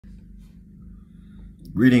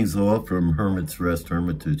Greetings all from Hermit's Rest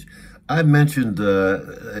Hermitage. I mentioned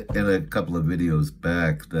in a couple of videos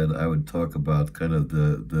back that I would talk about kind of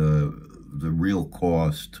the real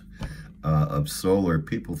cost of solar.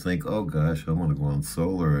 People think, oh gosh, I want to go on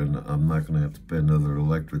solar and I'm not going to have to pay another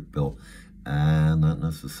electric bill. Not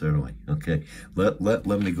necessarily. Okay, let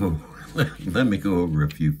me go let me go over a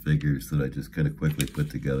few figures that I just kind of quickly put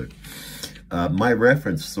together. My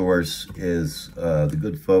reference source is the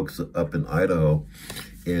good folks up in Idaho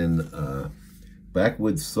in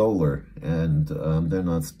Backwoods Solar, and they're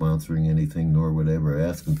not sponsoring anything, nor would I ever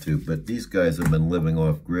ask them to, but these guys have been living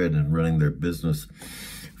off grid and running their business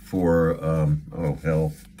for,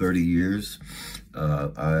 30 years.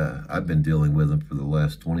 I've been dealing with them for the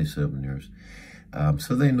last 27 years.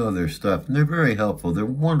 So they know their stuff, and they're very helpful. They're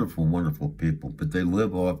wonderful, wonderful people, but they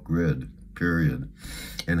live off grid, period,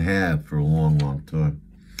 and have for a long, long time.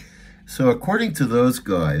 So according to those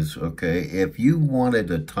guys, okay, if you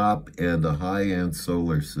wanted a top and a high-end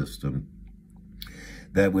solar system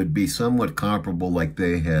that would be somewhat comparable like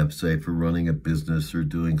they have, say, for running a business or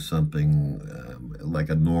doing something like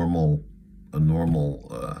a normal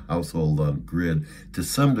household on grid to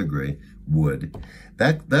some degree would,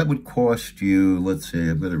 that would cost you, let's see,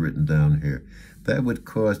 I've got it written down here, that would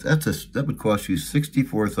cost you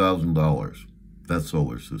 $64,000, that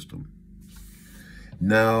solar system.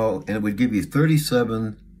 Now, and it would give you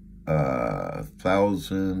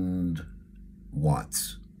 37,000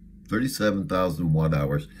 watts, 37,000 watt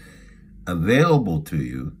hours available to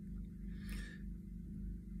you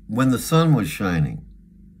when the sun was shining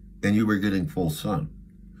and you were getting full sun.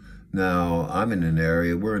 Now, we're in an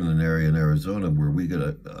area in Arizona where we get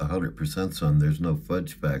 100% sun. There's no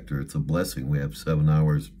fudge factor. It's a blessing. We have 7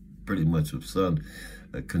 hours pretty much of sun,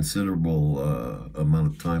 a considerable amount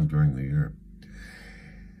of time during the year.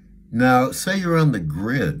 Now, say you're on the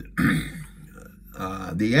grid.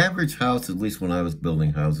 The average house, at least when I was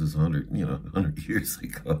building houses 100 years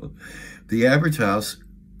ago, the average house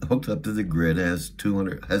hooked up to the grid has a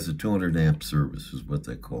 200 amp service, is what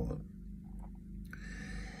they call it.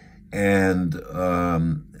 And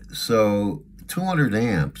so 200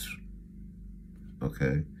 amps,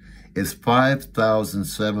 okay, is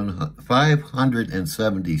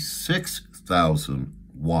 576,000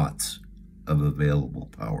 watts of available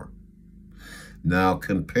power. Now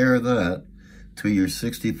compare that to your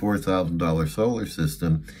 $64,000 solar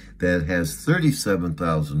system that has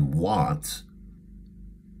 37,000 watts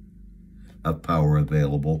of power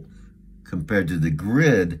available compared to the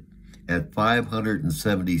grid at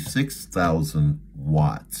 576,000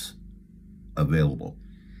 watts available,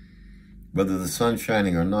 whether the sun's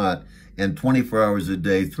shining or not, and 24 hours a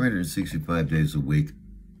day, 365 days a week,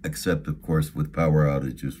 except of course with power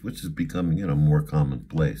outages, which is becoming more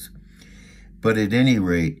commonplace. But at any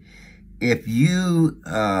rate, if you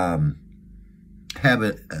have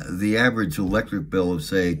the average electric bill of,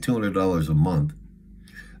 say, $200 a month,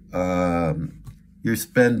 you're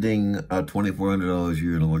spending $2,400 a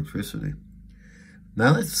year in electricity.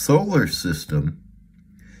 Now, that solar system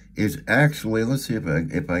is actually, let's see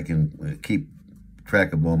if I can keep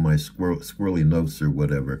track of all my squirrely notes or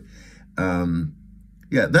whatever.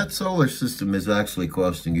 Yeah, that solar system is actually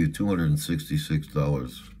costing you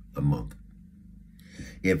 $266 a month.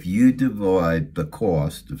 If you divide the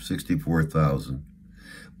cost of $64,000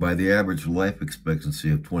 by the average life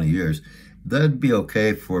expectancy of 20 years, that'd be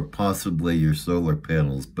okay for possibly your solar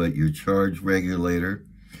panels, but your charge regulator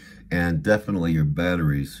and definitely your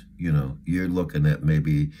batteries, you're looking at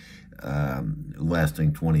maybe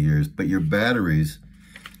lasting 20 years. But your batteries,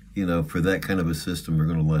 for that kind of a system, are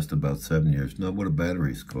going to last about 7 years. Now, what do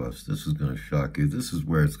batteries cost? This is going to shock you. This is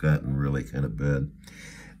where it's gotten really kind of bad.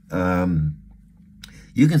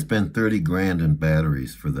 You can spend 30 grand in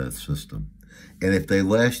batteries for that system. And if they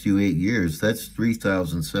last you 8 years, that's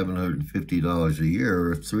 $3,750 a year,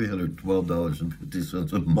 or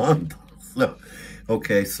 $312.50 a month. So,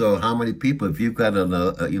 okay, so how many people, if you've got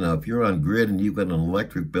if you're on grid and you've got an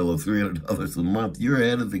electric bill of $300 a month, you're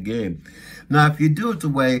ahead of the game. Now, if you do it the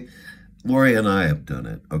way Lori and I have done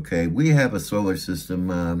it, okay, we have a solar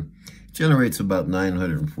system, generates about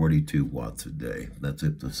 942 watts a day. That's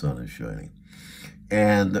if the sun is shining.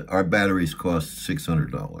 And our batteries cost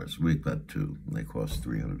 $600. We've got two, and they cost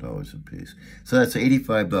 $300 a piece. So that's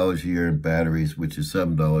 $85 a year in batteries, which is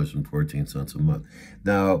 $7.14 a month.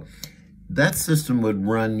 Now, that system would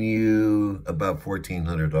run you about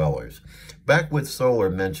 $1,400. Backwoods Solar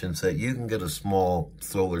mentions that you can get a small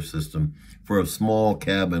solar system for a small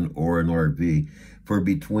cabin or an RV for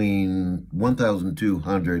between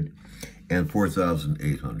 $1,200 and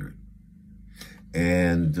 $4,800.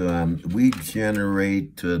 And we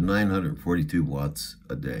generate 942 watts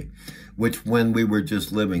a day, which when we were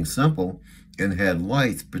just living simple and had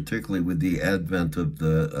lights, particularly with the advent of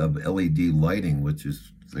LED lighting, which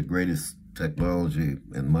is the greatest technology,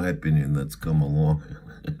 in my opinion, that's come along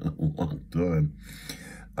in a long time.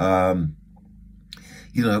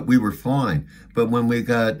 You know, we were fine. But when we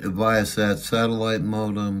got Viasat satellite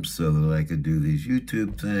modems so that I could do these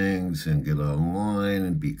YouTube things and get online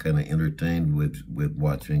and be kind of entertained with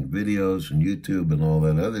watching videos and YouTube and all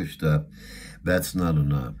that other stuff, that's not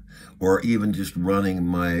enough. Or even just running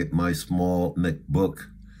my small MacBook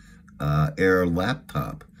Air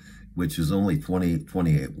laptop, which is only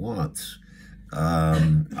 28 watts.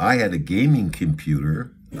 I had a gaming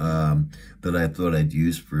computer that I thought I'd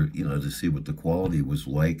use for, you know, to see what the quality was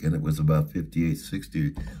like, and it was about 58,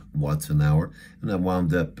 60 watts an hour, and I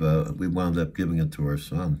wound up, we wound up giving it to our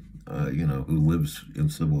son, you know, who lives in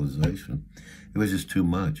civilization. It was just too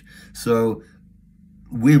much. So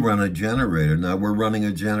we run a generator. Now we're running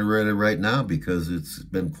a generator right now because it's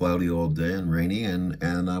been cloudy all day and rainy, and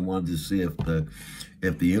I wanted to see if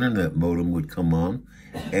the internet modem would come on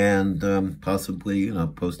and possibly, you know,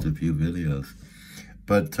 post a few videos.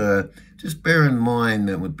 But just bear in mind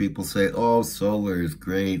that when people say, oh, solar is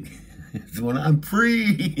great, it's when I'm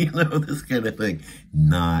free, you know, this kind of thing.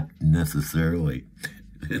 Not necessarily.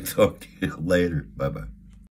 Talk to you later. Bye-bye.